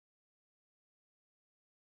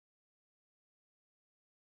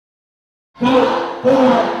Vote or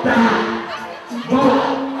die. Vote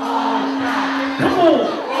or die. Come on.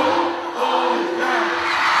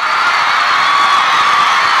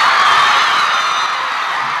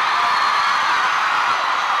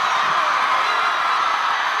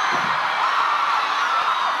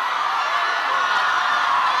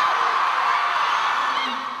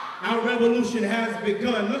 Our revolution has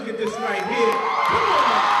begun. Look at this right here. Come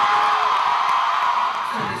on.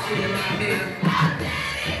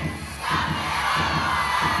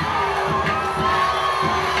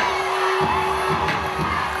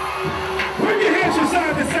 Put your hands from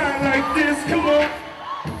side to side like this. Come on.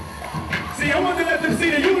 See, I want to let them see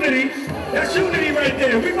the unity. That's unity right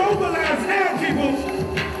there. We mobilize now, people.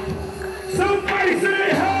 Somebody say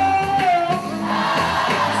ho!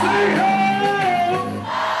 Say ho!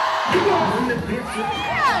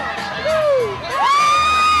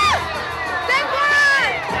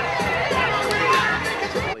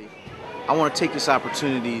 I want to take this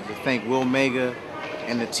opportunity to thank Mega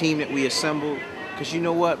and the team that we assembled, because you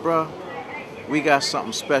know what, bro? We got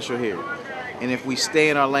something special here. And if we stay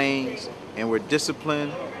in our lanes and we're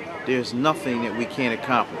disciplined, there's nothing that we can't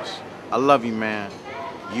accomplish. I love you, man.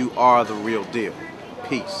 You are the real deal.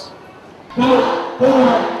 Peace. Vote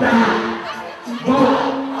or die.